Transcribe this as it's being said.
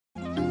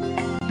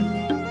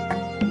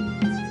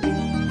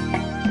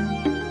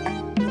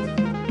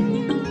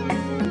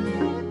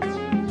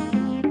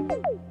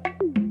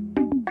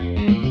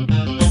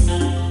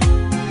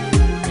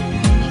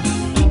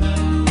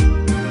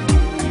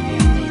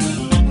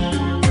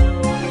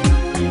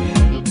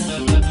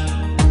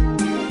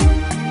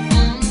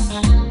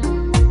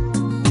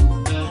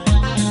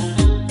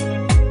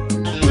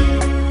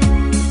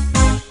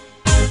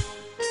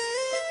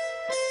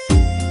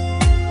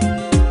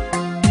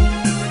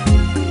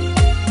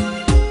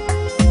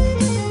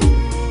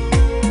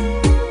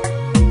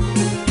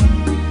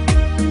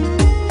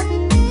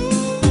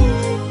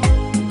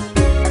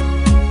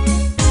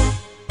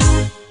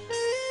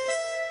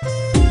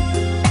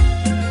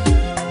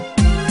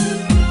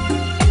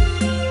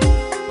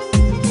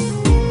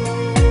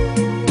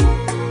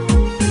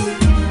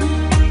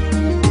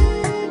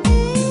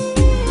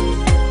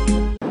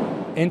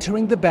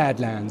entering the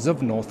badlands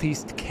of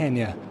northeast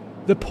Kenya,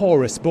 the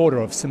porous border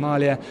of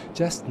Somalia,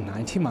 just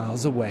 90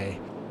 miles away.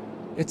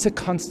 It's a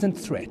constant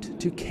threat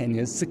to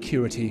Kenya's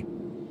security.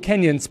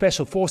 Kenyan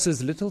special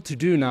forces little to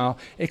do now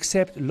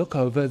except look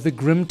over the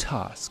grim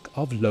task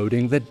of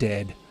loading the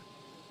dead.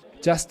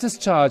 Just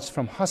discharged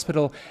from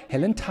hospital,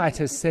 Helen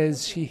Titus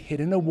says she hid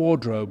in a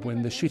wardrobe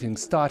when the shooting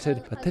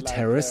started, but the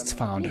terrorists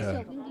found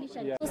her.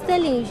 I was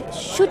telling you,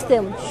 shoot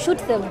them, shoot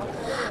them.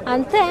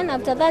 And then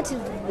after that,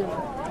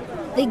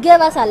 they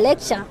gave us a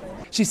lecture.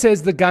 She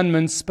says the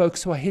gunmen spoke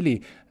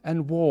Swahili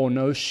and wore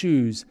no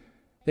shoes.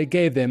 They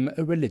gave them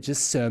a religious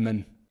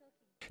sermon.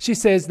 She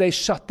says they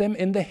shot them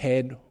in the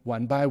head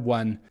one by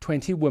one,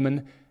 20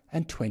 women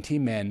and 20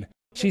 men.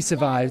 She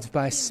survived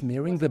by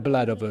smearing the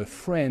blood of her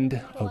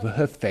friend over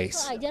her face.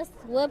 So I just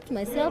swiped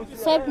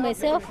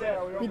myself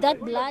with that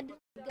blood.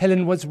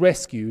 Helen was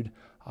rescued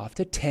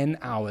after 10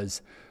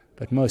 hours,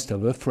 but most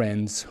of her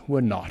friends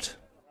were not.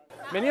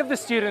 Many of the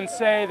students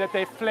say that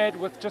they fled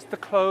with just the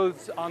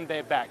clothes on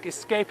their back,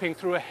 escaping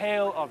through a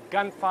hail of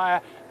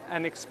gunfire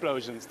and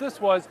explosions. This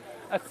was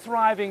a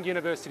thriving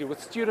university with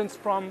students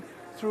from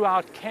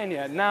throughout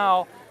Kenya.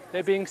 Now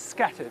they're being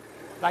scattered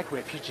like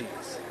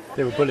refugees.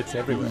 There were bullets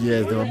everywhere.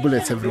 Yes, there were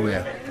bullets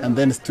everywhere. And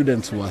then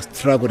students were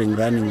struggling,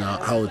 running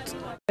out.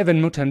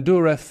 Evan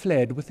Mutandura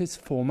fled with his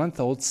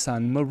 4-month-old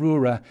son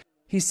Marura.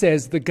 He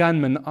says the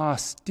gunmen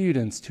asked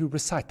students to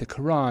recite the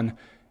Quran.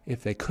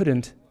 If they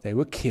couldn't, they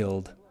were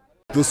killed.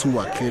 Those who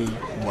were killed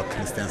were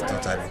Christians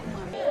totally.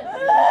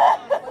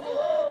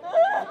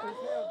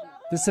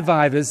 The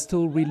survivors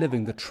still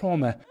reliving the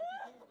trauma.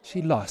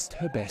 She lost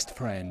her best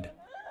friend.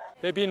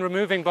 They've been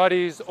removing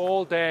bodies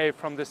all day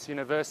from this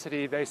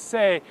university. They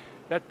say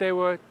that there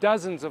were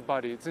dozens of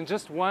bodies in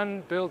just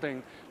one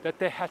building that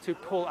they had to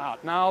pull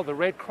out. Now the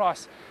Red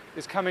Cross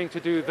is coming to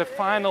do the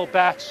final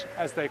batch,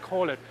 as they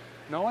call it.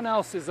 No one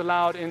else is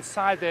allowed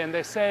inside there, and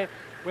they say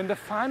when the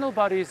final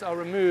bodies are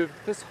removed,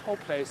 this whole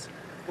place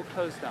will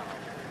close down.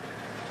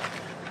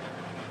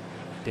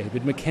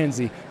 David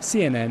Mackenzie,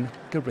 CNN,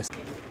 Garissa.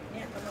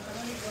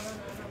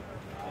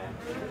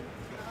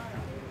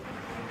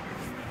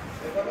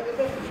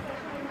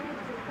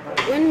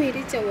 When we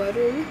reach our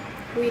room,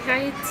 we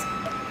hide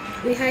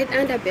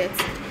under beds,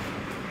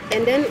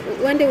 and then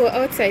when they were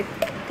outside,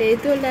 they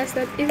told us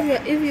that if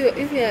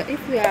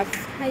you have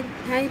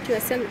hide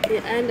yourself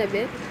under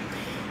bed,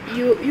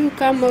 you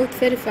come out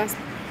very fast.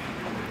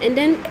 And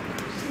then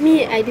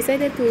I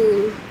decided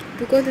to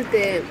go to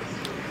the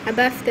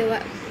above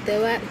the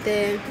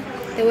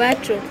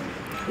wardrobe.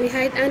 We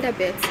hide under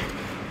beds,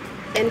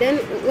 and then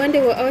when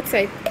they were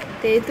outside,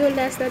 they told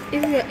us that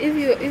if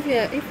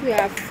you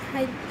have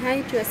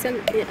hide yourself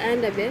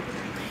under bed,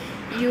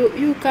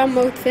 you come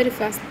out very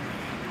fast.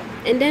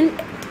 And then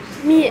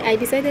I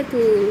decided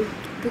to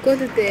go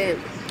to the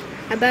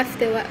above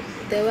the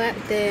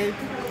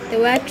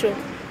wardrobe.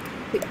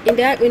 In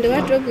the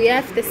wardrobe we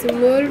have the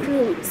small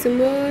rooms,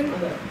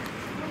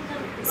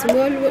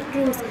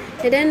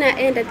 and then I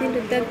entered into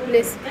that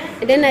place,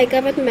 and then I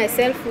covered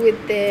myself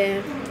with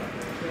the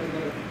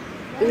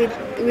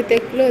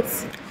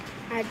clothes.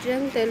 I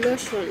drank the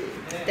lotion,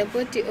 the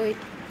body oil.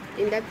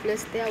 In that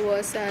place there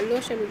was a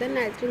lotion, then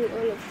I drink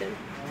all of them.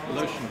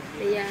 Lotion?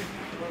 Yeah.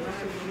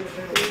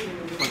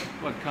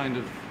 What kind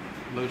of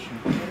lotion?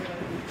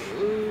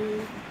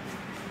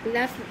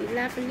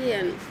 Lovely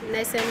and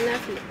nice and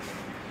lovely.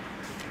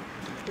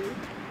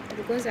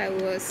 Because I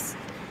was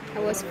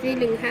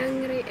feeling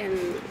hungry and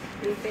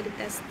very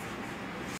thirsty.